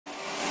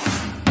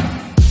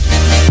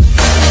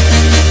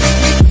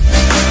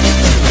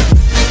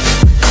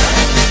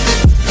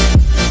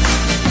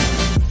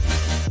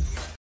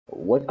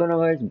going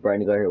on, guys?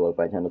 Brian Guy here, welcome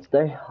back to my channel.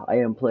 Today I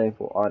am playing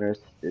for honors.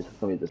 This is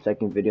gonna be the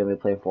second video I'm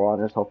playing for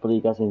honors. Hopefully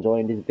you guys are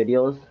enjoying these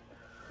videos.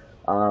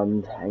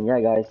 And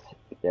yeah, guys,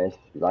 if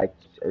you like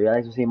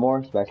to see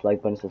more, smash the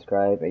like button,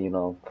 subscribe,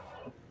 and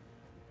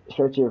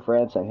share to your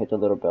friends and hit the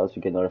little bell so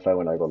you get notified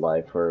when I go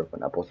live or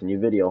when I post a new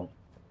video.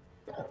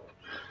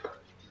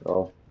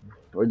 So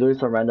we're doing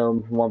some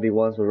random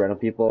 1v1s with random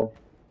people,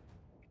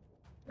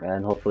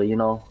 and hopefully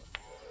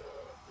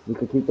we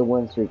can keep the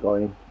win streak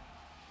going.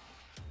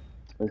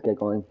 Let's get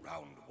going.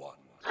 Round one.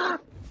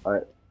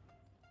 Alright.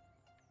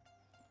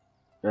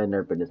 I've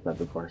never been this map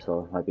before,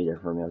 so it might be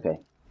different for me. Okay.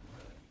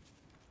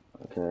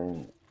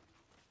 Okay.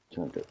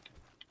 200.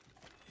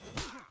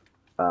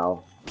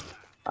 Ow.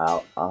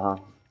 Ow. Uh-huh.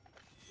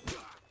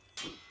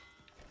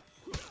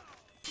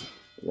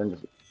 You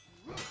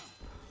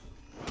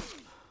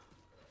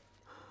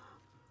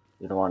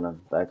don't want to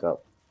back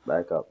up.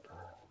 Back up.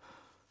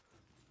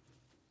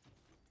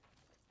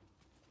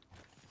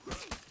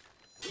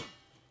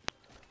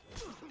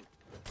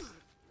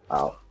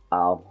 Ow,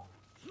 ow,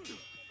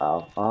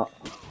 ow,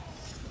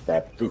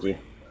 that GG.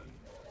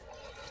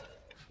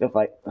 Good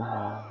fight.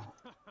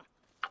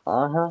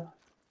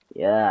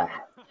 Yeah.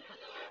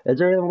 It's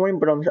early in the morning,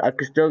 but I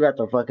still got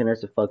the fucking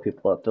urge to fuck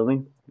people up, feel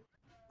me?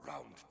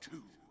 Round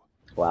two.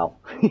 Wow.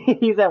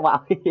 He said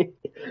wow.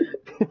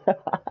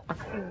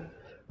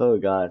 Oh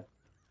god.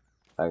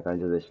 I can't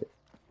do this shit.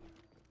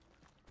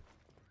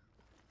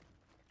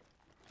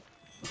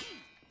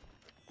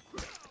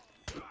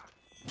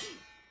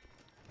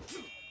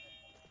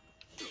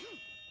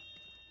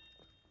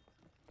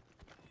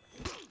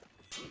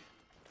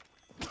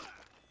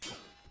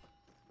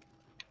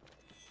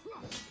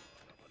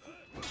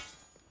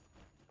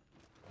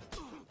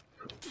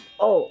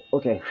 Oh,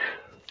 okay.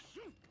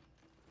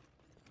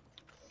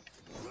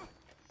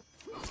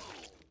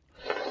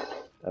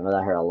 I know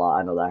that hurt a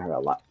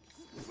lot.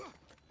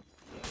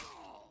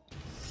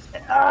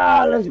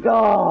 Ah, let's go!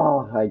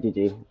 Alright,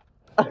 GG.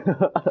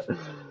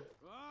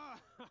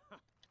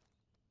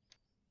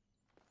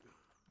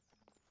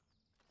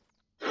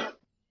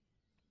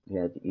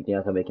 Yeah, you think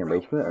I can make him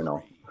rage quit or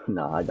no?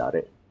 No, I doubt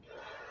it.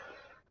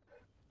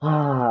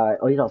 Ah,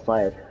 oh, he's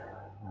outside.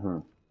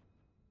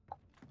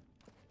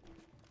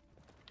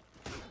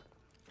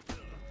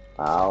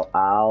 Ow,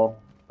 ow.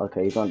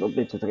 Okay, he's on the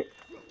bitch. Okay.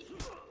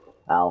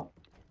 Ow.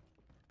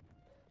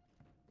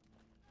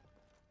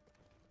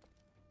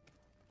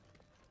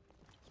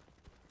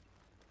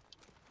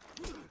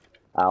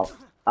 Ow.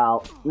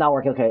 Ow. Not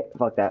working. Okay,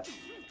 fuck that.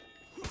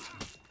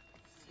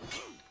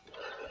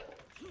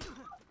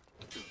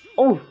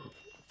 Oh!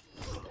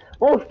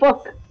 Oh,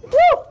 fuck! Woo!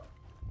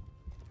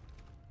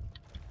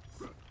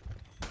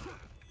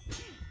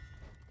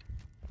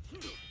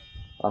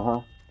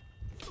 Uh-huh.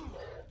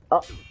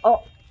 Oh,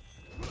 oh!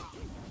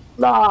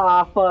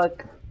 Ah,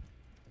 fuck.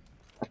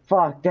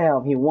 Fuck,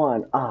 damn, he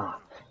won. Ah,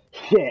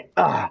 shit.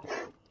 Ah.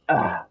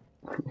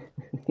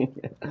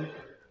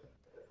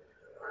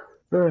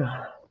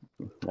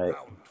 Right.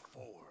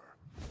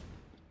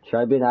 Should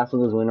I be an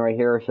asshole to win right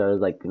here, or should I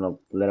like,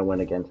 let him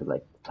win again to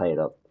like tie it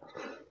up?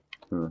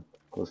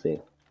 We'll see.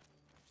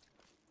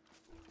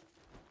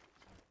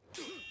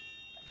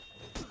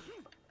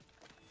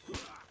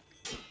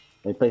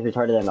 If he plays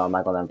retarded, then no, I'm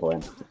not gonna let him play.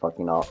 Fuck,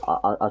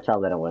 I'll try to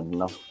let him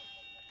win,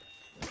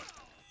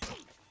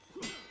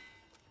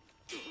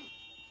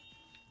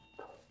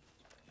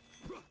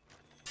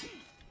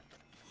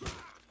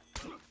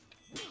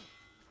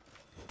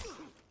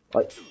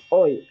 Oi,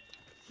 oi.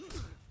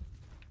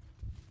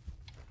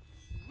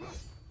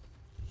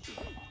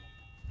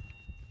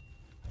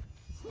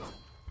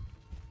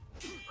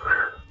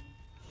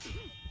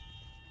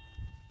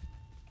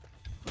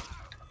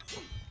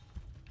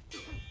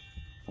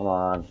 Come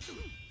on,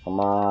 come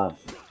on.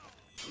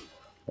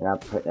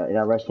 You're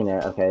not rushing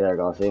it. Okay, there you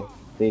go. See,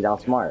 that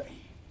was smart.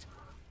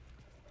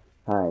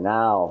 All right,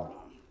 now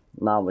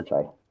I'm gonna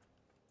try.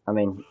 I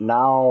mean,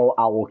 now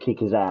I will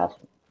kick his ass.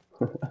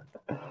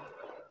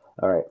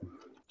 All right.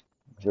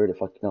 Where the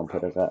fuck you gonna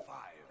put us at?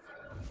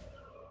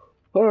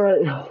 All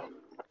right.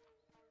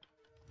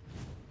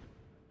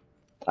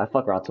 I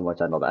fuck around too much.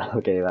 I know that.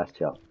 Okay, that's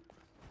chill.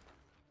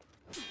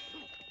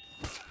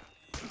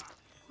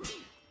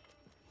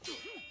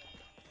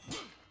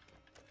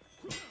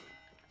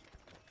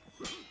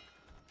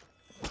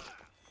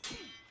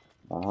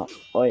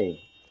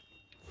 Oi.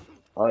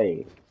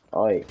 Oi.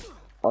 Oi.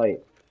 Oi.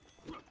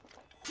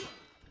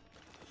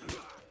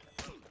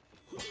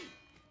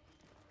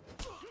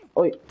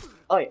 Oi.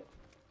 Oi.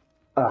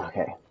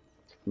 Okay.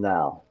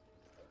 Now.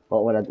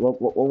 What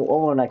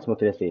will next move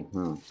to see?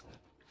 So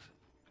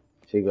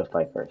you go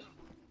fight first.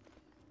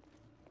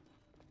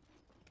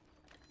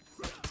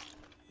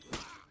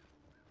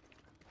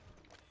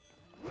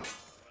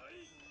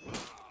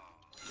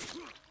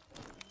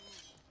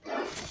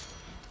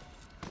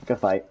 Good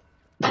fight.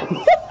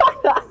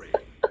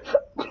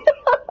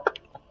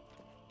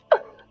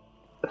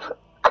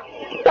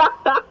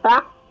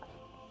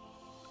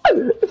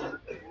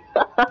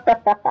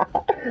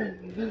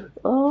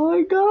 Oh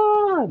my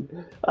god!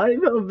 I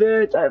feel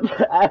bitch.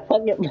 I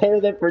fucking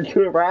played it for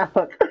 2 rounds.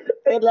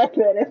 It left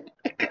it.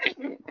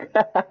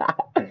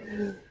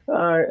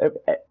 Alright,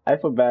 I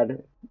feel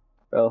bad.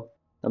 Bro,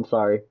 I'm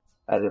sorry.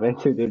 I didn't mean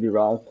to do you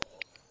wrong.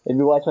 If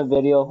you watch my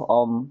video,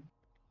 I'm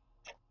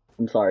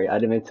sorry. I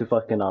didn't mean to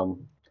fucking,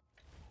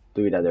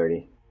 do that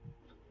dirty.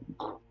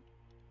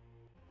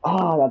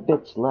 Oh, that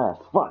bitch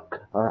left.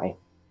 Fuck. Alright.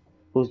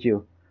 Who's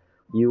you?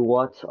 You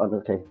what? Oh,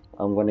 okay.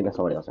 I'm gonna get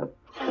somebody else in.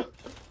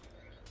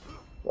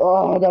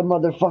 Oh, that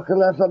motherfucker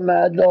left. I'm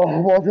mad though.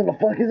 What the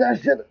fuck is that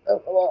shit?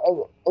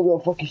 I'm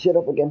gonna fuck your shit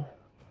up again.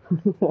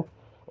 Well,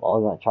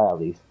 I'm gonna try at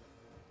least.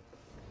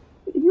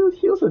 He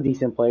was a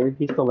decent player.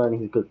 He's still learning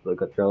his good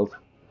drills.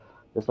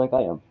 Just like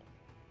I am.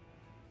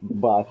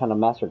 But I kinda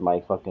mastered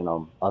my fucking,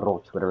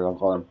 Orochi, whatever you wanna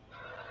call him.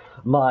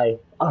 My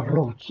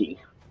Orochi.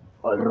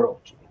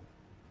 Orochi.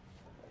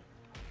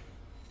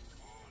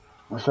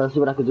 So let's see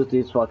what I can do to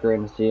this fucker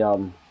and see,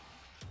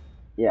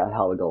 yeah,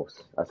 how it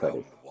goes. That's what it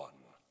is.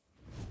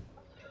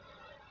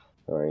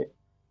 Alright.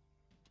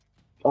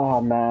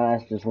 Oh man,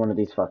 it's just one of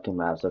these fucking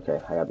maps. Okay,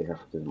 I gotta be here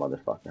for this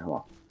motherfucker. Come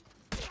on.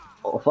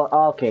 Oh fuck.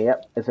 Oh, okay,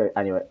 yep. It's right.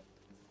 Anyway.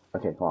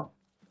 Okay, come on.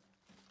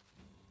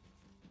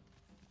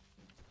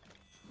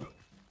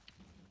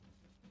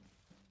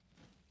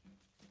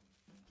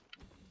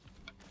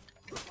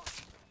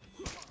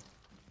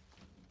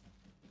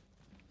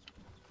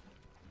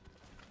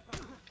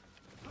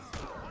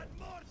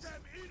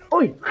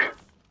 Oi!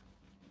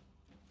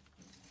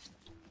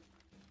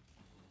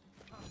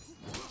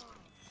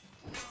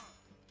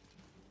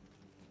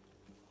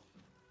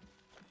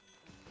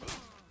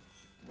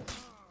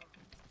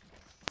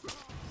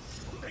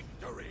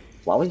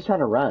 Why was he trying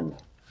to run?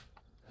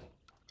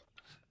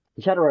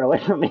 He tried to run away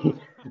from me.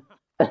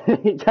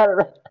 he tried to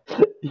run.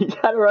 He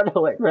tried to run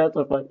away. That's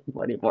so fucking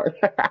funny part.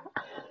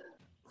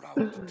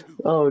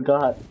 Oh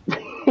god.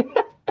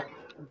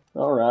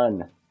 Don't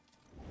run.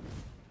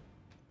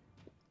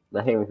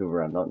 I hate when people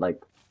run. Don't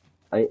like.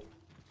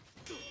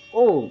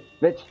 Oh,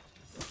 bitch.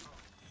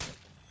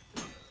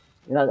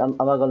 You know, I'm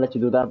not gonna let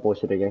you do that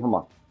bullshit again. Come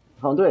on.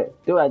 Come on, do it.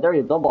 Do it. I dare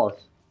you. Don't balls.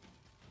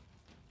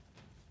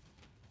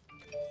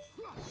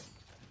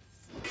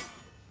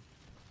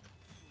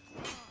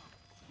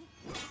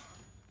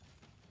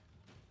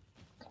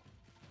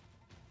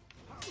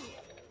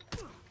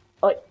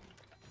 Oi.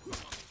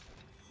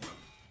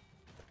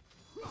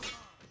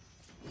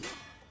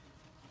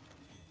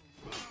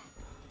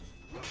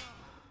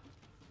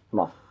 Come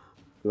on.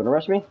 You wanna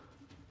rush me?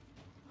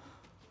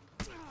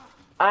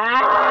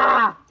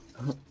 Ah!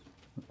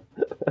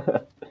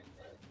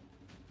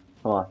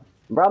 Come on.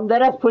 Bro, I'm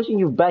deadass pushing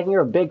you back and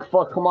you're a big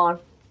fuck. Come on.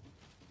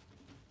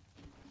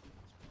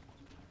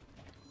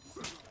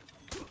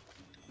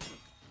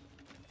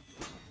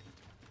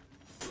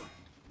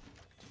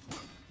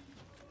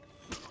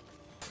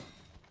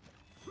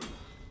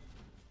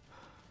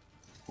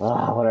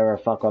 Ah, whatever.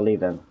 Fuck, I'll leave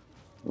then.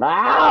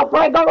 Ah,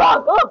 break the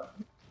rock! Oh!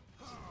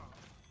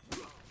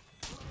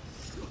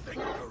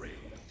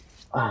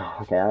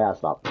 Ah, okay, I gotta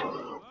stop.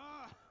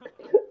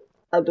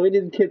 I'm doing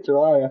these kids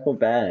wrong. I feel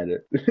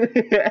bad.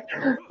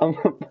 I'm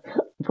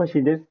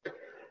pushing this.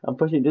 I'm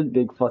pushing this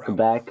big fucker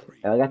back,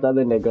 and I got the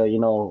other nigga, you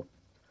know,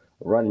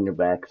 running your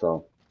back.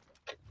 So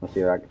let's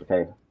see.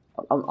 Okay,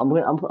 I'm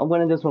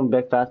winning this one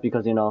big fast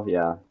because you know,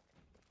 yeah.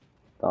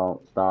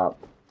 Don't stop.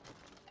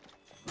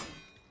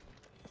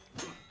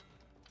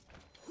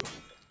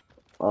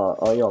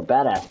 Oh, yo,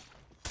 badass.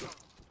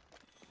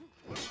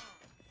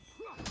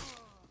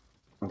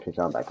 Okay,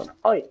 so I'm back on.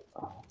 Oi!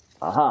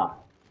 Aha!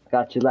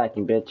 Got you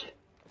lacking, bitch.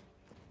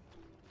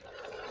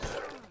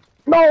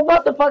 No,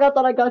 what the fuck? I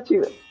thought I got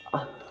you.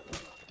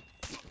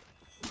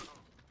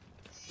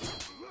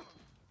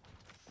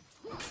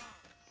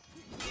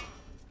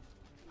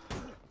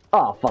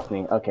 Oh, fuck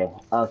me. Okay,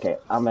 okay.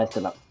 I messed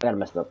it up. I gotta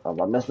mess it up.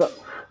 I messed up.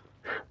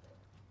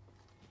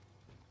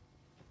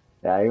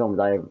 Yeah, you're gonna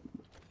die.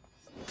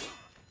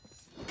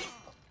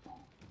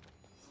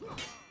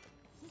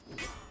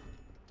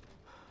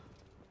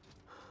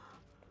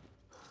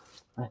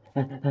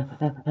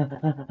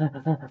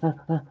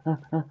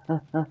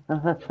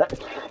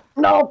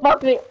 No,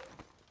 fuck me!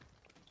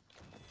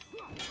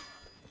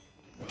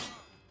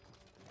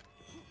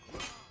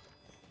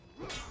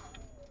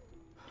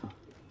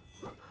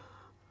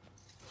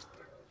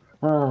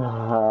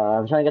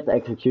 I'm trying to get the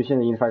execution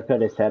the Unified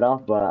cut his head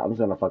off, but I'm just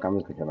gonna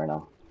click him right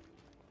now.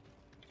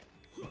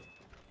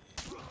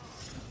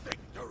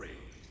 Victory.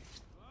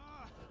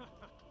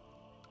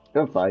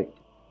 Good fight.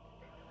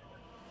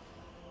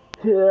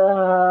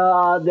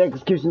 Yeah, the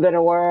execution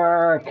didn't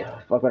work.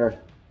 Fuck with her.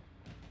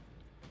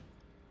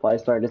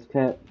 5-star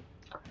discount.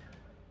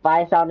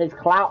 5-star this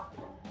clout.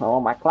 I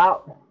want my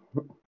clout.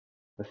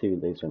 Let's see if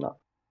he leaves or not.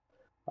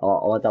 I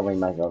want that wing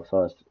myself,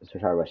 so let's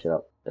try to rush it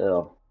up.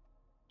 Ew.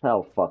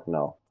 Hell fuck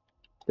no.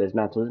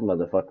 Dismantle this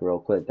motherfucker real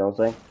quick, don't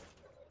say?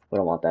 We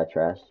don't want that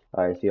trash.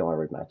 Alright, see you on a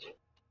rematch.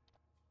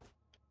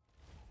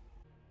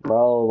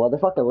 Bro,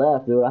 motherfucker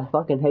left, dude. I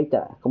fucking hate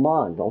that. Come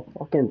on, don't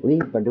fucking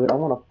leave, dude. I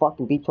wanna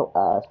fucking beat your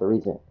ass for a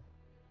reason.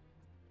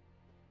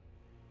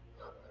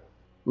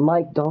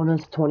 Mike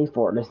Donuts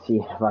 24. Let's see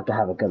if I can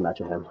have a good match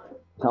with him.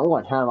 I'm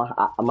going ham.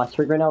 My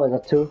streak right now is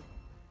at two.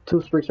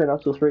 Two streaks right now.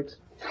 Two streaks.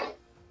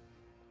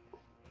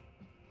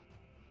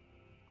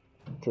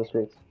 Two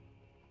streaks.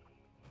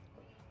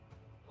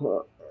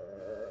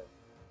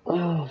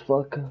 Oh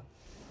fuck.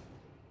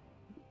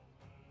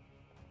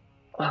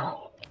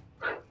 Oh.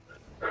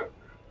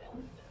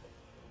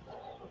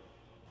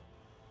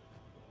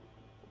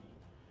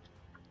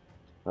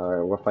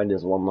 Alright, we'll find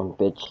this one monk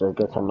bitch that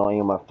gets annoying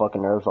in my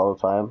fucking nerves all the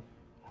time.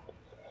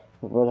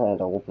 We're gonna have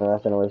to whoop their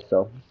ass anyway,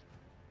 so.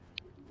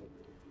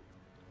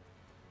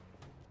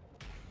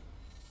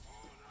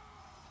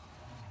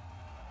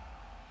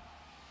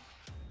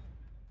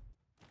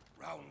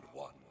 Round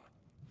one.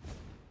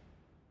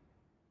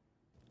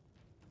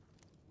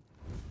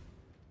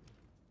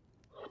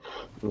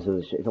 This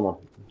is shit, come on.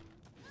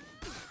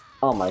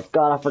 Oh my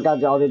god, I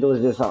forgot all they do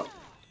is this, huh?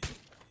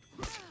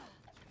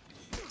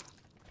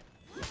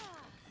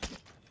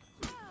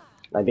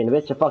 Like being a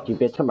bitch, fuck you,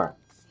 bitch, come here.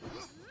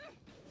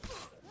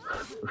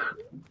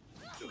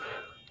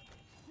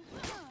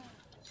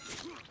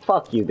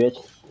 Fuck you, bitch.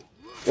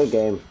 Good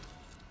game.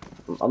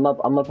 I'm not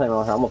playing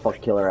around here, I'm gonna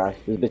fucking kill her ass.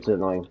 This bitch is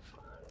annoying.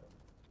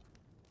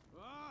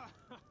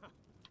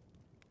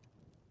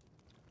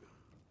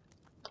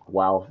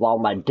 Wow, wow,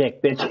 my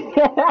dick, bitch.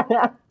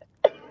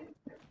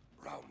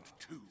 Round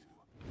two.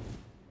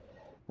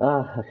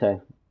 Ah, okay.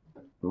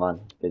 Come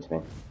on, bitch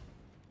me.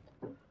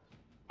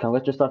 Come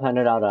get your stuff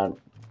handed out on.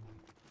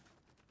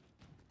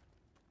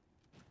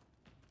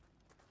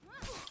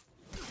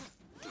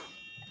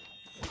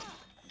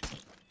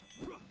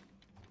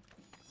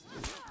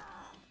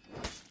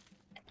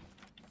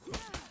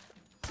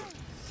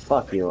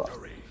 Fuck you.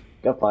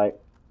 Good fight.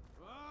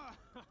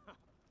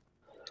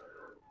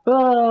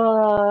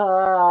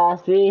 Ah,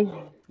 see.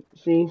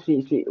 When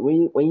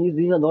you use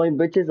these annoying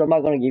bitches, I'm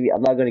not gonna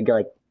get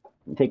like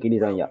take it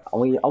easy on you.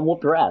 I'm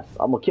whoop your ass.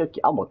 I'm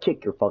gonna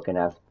kick your fucking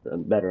ass.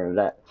 Better than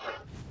that.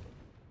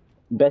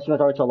 Bet you gonna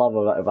throw it to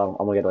lava if I'm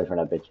gonna get away from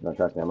that bitch. No,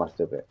 trust me, I'm not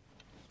stupid.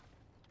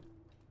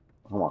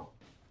 Come on.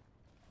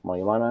 Come on,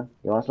 you want none?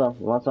 You want some?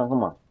 You want some?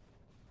 Come on.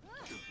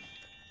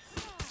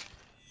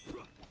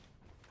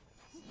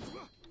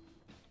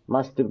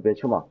 My stupid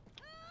bitch, come on.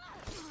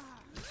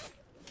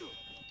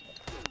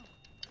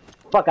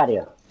 Fuck out of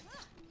here.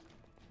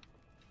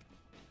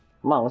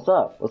 Come on, what's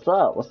up? What's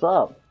up? What's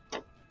up?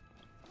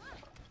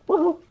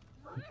 Woohoo!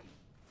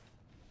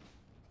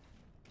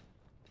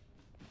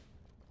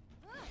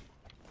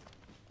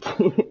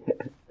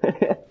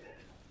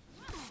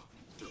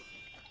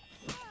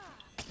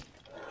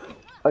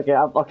 Okay,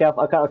 I'm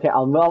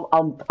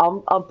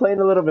playing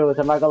a little bit with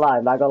him. Not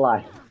gonna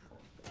lie.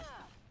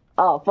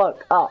 Oh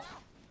fuck! Oh!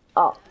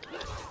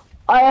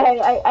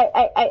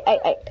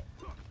 Hey!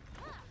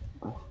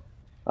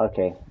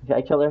 Okay, should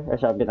I kill her or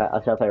should I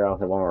play around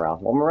with her one more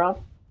round? One more round?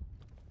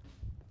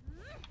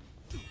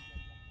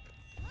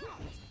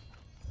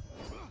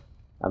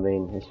 I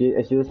mean,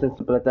 if she was to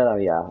split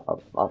that, yeah,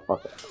 I'll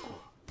fuck it.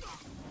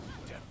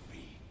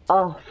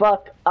 Oh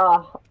fuck!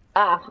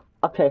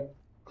 Okay.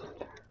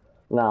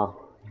 Now,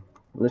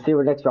 let's see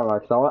what next round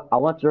marks. I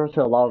want her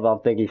to love I'm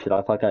thinking should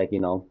I fuck like, you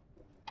know.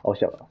 Oh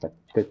shit,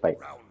 quick fight.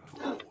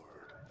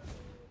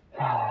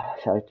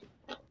 Should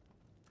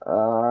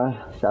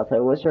I play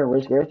with her and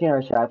risk everything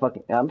or should I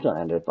fucking I'm just gonna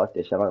end it, fuck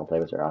this shit, I'm not gonna play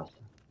with her ass.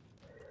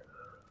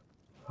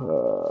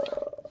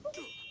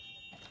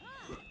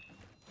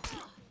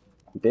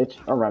 Bitch,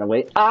 I'll run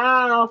away.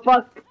 Ah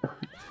fuck!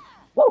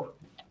 Whoa!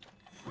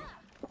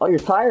 Oh you're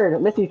tired,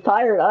 Missy's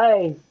tired,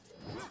 aye!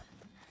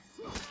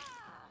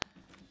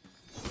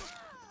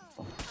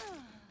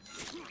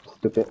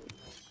 Stupid.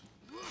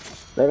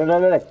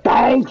 No.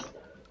 Thanks!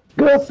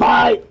 Good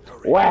fight!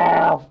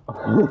 Wow!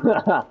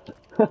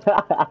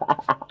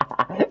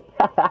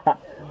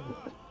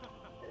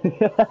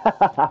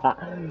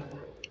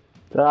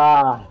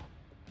 Ah.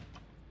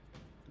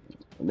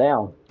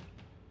 Damn.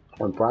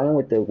 And Brian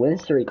with the win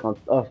streak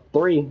of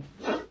 3.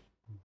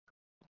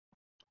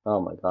 Oh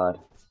my god.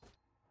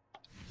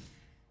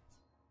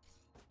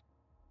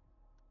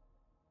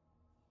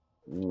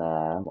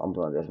 Nah, I'm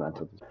doing this, man.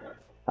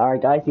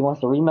 Alright, guys, he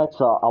wants a rematch,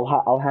 so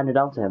I'll hand it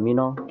out to him, you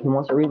know? He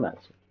wants a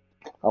rematch.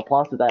 I'll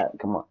pause to that,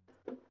 come on.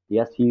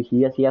 Yes,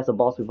 he has the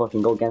balls to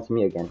fucking go against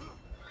me again.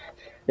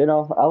 You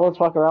know, I was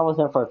fucking around with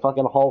him for a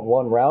fucking whole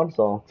 1 round,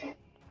 so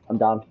I'm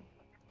down.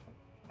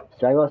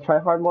 Should I go try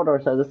hard mode or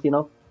should I just, you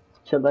know,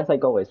 should I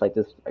go always like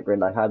this? Like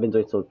I've been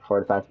doing so for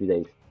the past few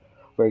days.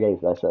 3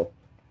 days, I say.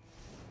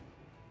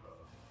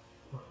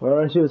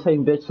 Well, she was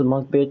saying bitch to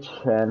monk bitch,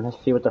 and let's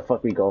see what the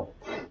fuck we go.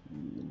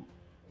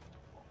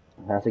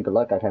 Can I say good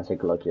luck? I can't say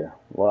good luck here.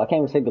 Well, I can't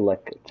even say good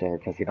luck to her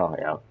because, you know,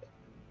 yeah.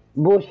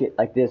 Bullshit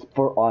like this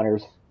for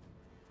honors.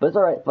 But it's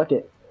alright, fuck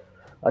it.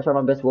 I'll try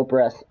my best to whoop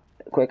her ass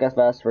quick as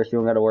fast. First, you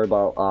don't gotta worry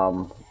about,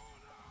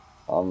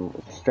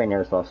 straining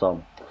her stuff,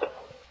 so.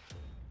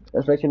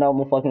 Let's let you know I'm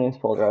gonna fucking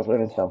expose her ass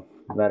with it, so.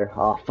 Better.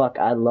 Oh, fuck,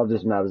 I love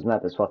this map. This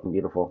map is fucking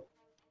beautiful.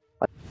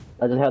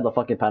 I just had the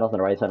fucking panels on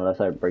the right side and left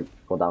side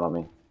go down on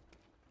me.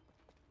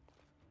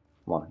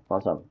 Come on, you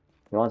want some?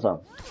 You want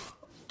some?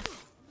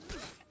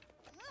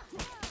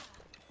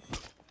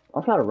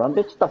 I'm trying to run,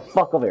 bitch. Get the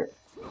fuck over here.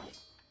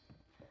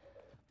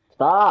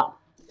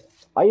 Stop.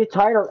 Are you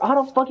tired?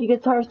 How the fuck you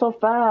get tired so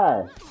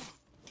fast?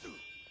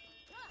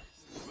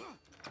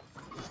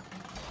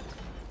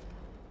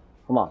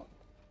 Come on.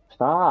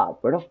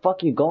 Stop. Where the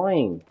fuck you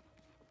going?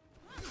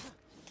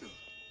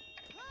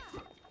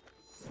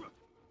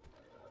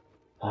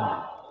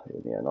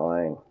 You're being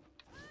annoying.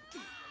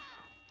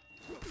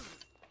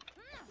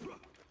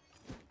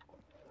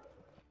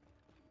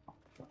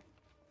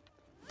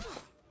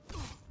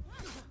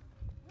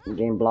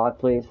 Game block,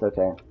 please.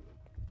 Okay.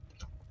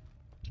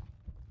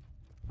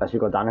 I should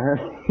go down to her.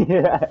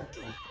 Yeah.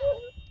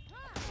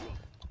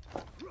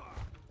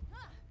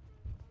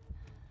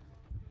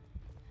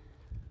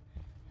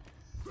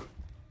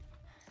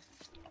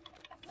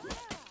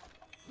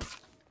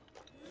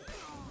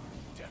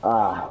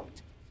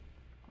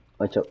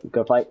 Wait,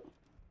 go fight.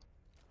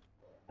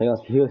 He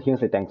gonna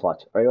say thanks,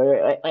 watch. Wait.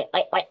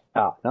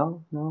 Oh,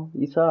 no,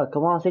 you suck.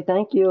 Come on, say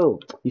thank you.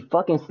 You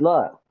fucking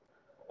slut.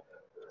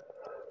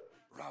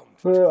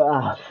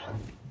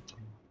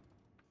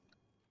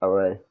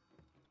 Alright.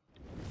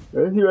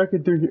 Let's see what I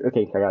can do here.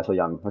 Okay, I got so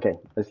young. Okay,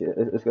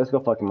 let's go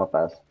fuck him up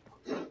fast.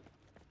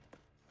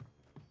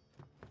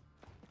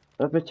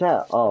 What bitch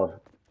at? Oh.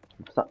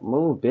 Stop,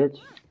 move, bitch.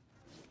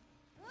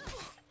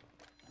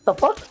 The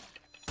fuck?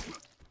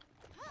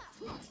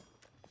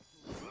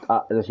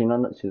 Does she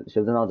know? She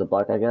doesn't know the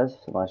block, I guess.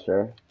 I'm not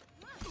sure.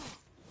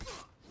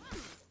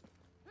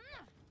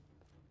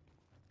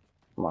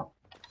 Come on.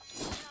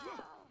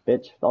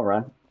 Bitch, don't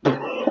run.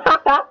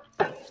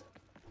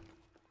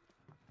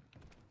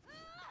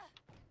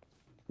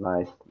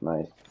 Nice.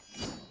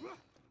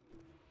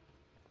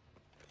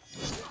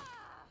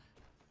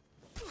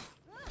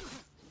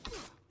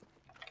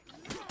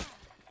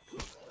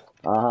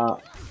 Ow.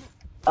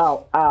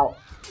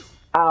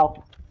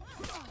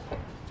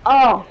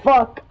 Oh,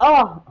 fuck!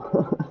 Oh!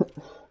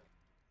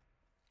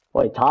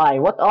 Wait, Ty,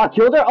 what? Oh, I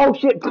killed her? Oh,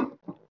 shit!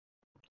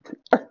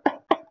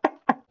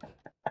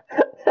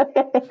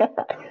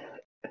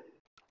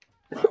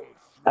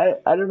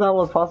 I don't know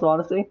what's possible,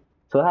 honestly.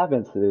 So what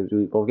happens? Do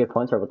we both get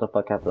points, or what the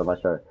fuck happens? I'm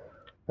not sure.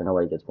 Or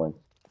nobody gets points.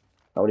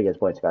 Nobody gets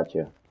points, got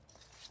you.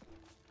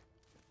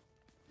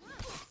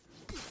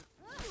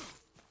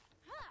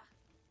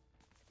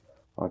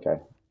 Okay.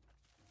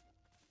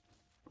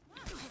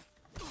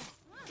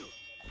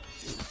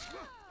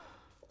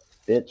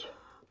 Bitch.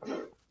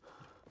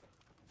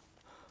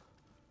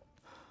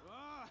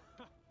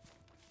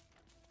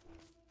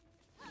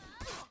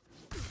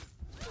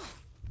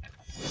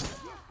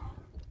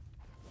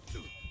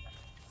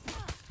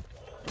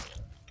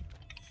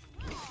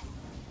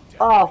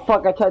 Oh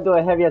fuck, I tried to do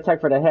a heavy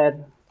attack for the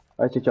head.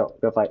 Alright, Chicho,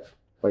 go fight.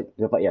 Wait,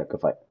 go fight, yeah, go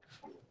fight.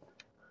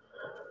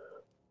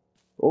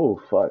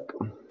 Oh fuck.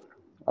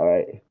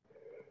 Alright.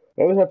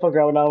 Maybe that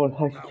fucker out now and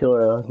I should kill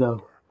her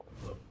now.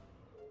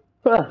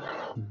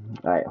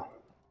 Alright.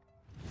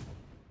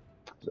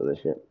 So this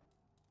shit.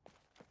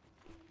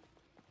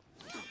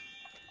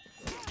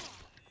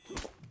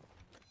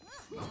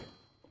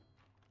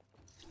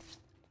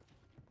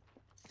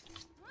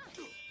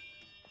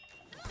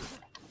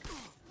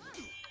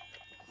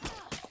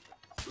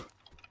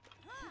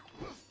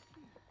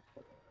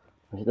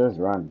 She does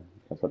run.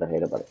 That's what I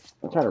hate about it.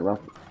 I'm trying to run.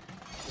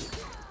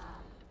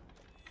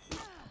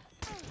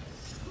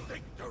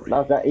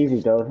 Not that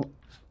easy, dude.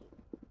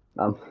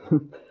 I'm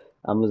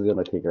just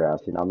gonna kick her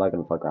ass. You know, I'm not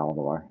gonna fuck around with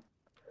her more.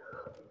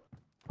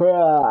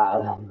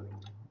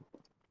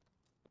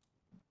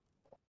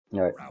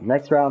 Alright,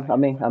 next round. I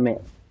mean.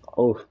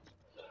 Oh,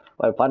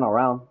 wait, final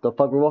round. The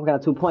fuck, we're both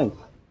got 2 points.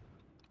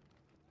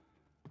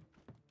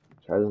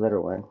 Try to let her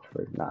win.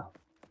 Nah.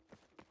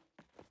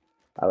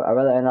 I'd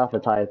rather end off the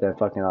tie than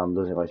fucking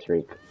losing my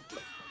streak.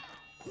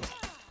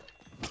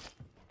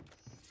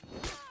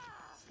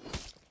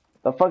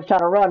 The fuck's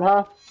trying to run,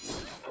 huh?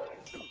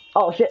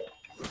 Oh shit!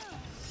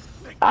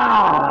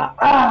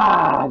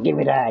 Give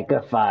me that.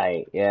 Good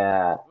fight.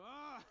 Yeah.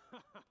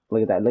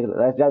 Look at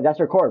that. That's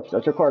your corpse.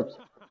 That's your corpse.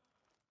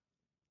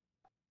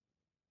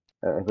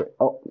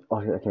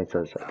 Okay.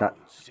 So got.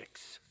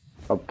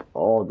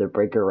 Oh, the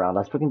breaker round.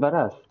 That's freaking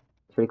badass.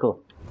 It's pretty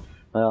cool.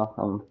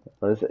 Well,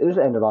 this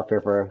ended off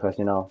here for her, because,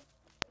 you know.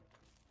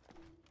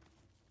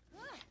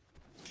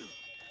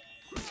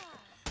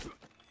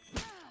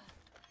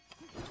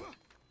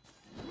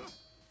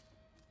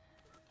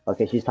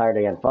 Okay, she's tired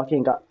again.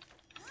 Fucking got.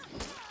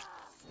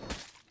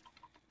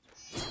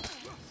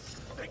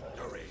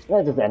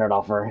 That just ended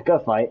off for her.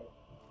 Good fight.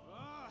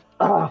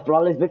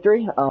 Flawless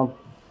victory.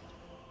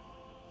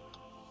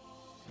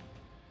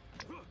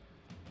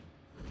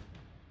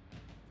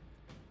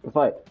 Good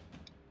fight.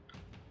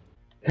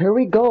 Here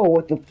we go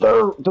with the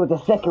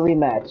second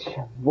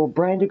rematch. Will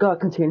Brandon God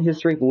continue his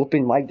streak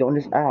whooping Mike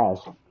Jonas'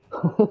 ass?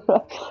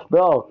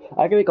 Bro,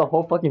 I can make a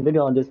whole fucking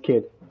video on this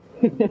kid.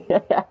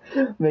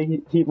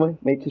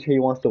 Making sure he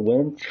wants to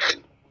win.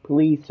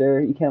 Please,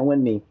 sir, you can't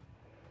win me.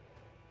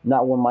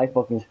 Not with my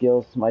fucking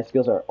skills. My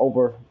skills are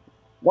over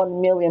 1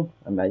 million.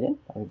 Imagine.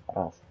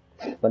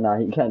 But nah,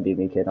 you can't beat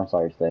me, kid. I'm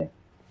sorry to say.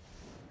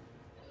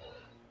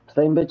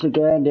 Same bitch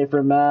again,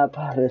 different map.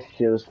 Let's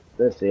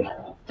see.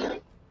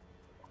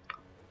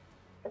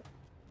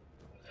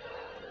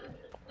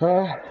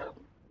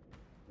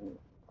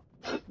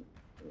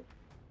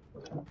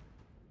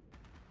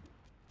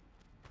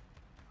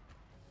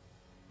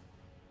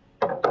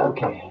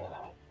 Okay.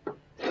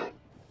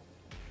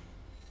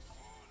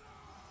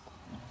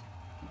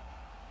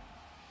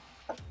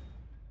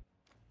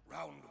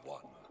 Round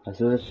one. Let's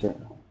do this shit.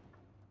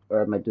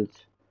 Where are my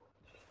dudes?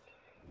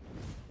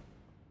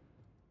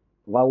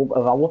 If I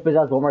whoop his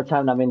ass one more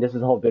time, I mean, this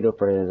is the whole video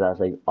for his ass.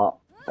 Like, all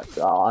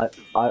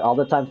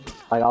the time,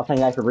 like, I'll tell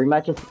you guys for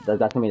rematches,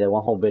 that's gonna be the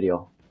one whole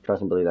video.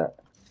 Trust and believe that.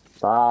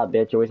 Stop,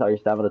 bitch, you waste all your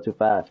stamina too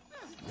fast.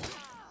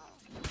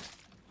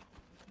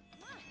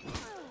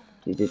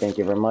 GG, thank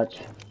you very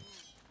much.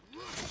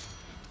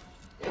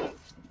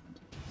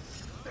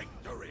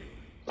 Victory.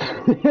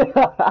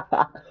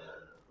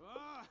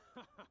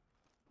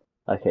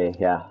 Okay,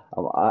 yeah,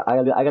 I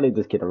gotta leave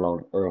this kid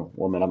alone, or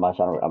woman. I'm not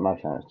trying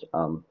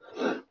to,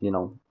 you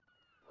know,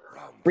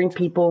 bring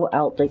people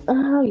out like,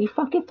 oh, you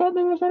fucking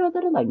feminist,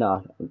 like,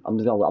 nah. I'm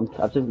just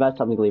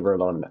gonna leave her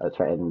alone. Let's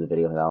try ending the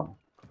video now.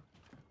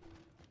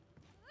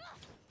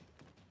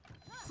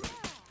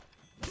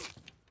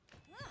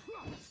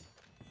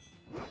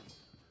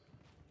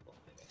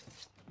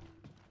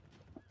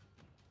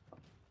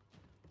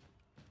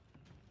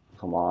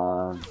 Come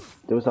on,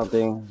 do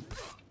something.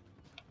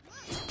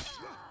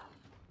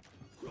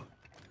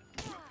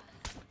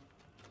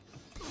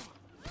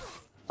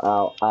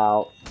 Ow,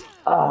 ow.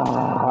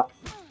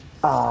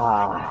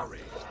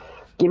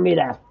 Give me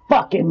that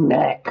fucking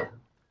neck.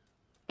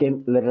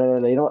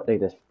 Literally, you know what? Take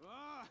this.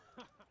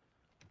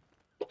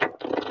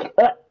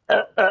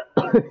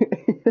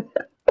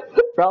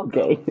 Bro, I'm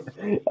gay.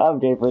 I'm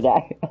gay for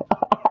that.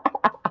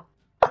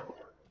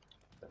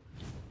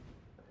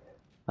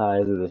 Alright,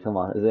 let's do this. Come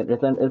on.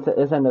 Let's end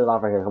it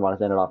off right here. Come on,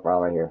 let's end it off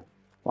right here.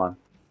 Come on.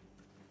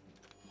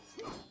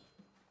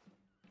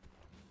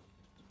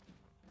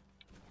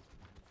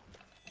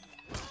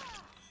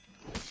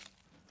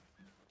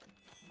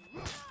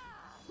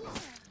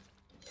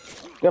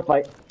 Good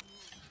fight.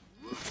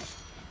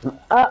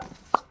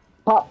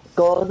 Pop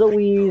goes the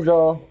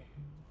weasel.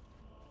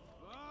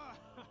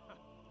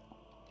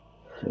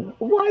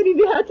 Why did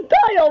you have to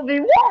die on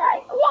me?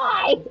 Why?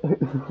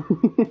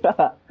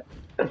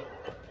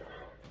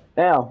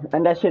 Now,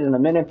 end that shit in 1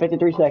 minute and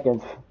 53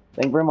 seconds.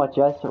 Thank you very much,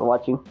 guys, for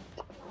watching.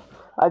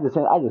 I just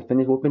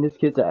finished whooping this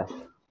kid's ass.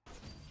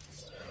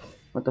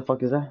 What the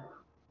fuck is that?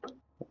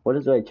 What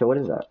is that? What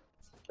is that?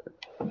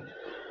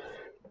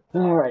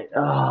 Alright,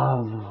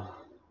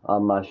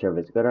 I'm not sure if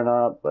it's good or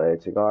not, but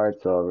it's a guard,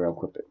 so we're gonna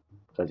equip it.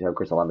 So you have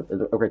Chris a lot of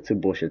okay, two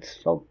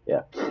bullshits, so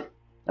yeah.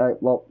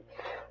 Alright, well,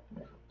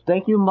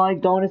 thank you,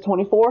 Mike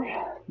Donis24.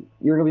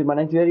 You're gonna be my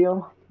next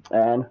video,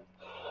 and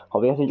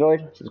hope you guys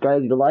enjoyed.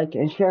 Subscribe, leave a like,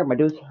 and share. My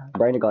dudes,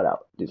 Brian the God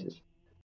out. Deuces.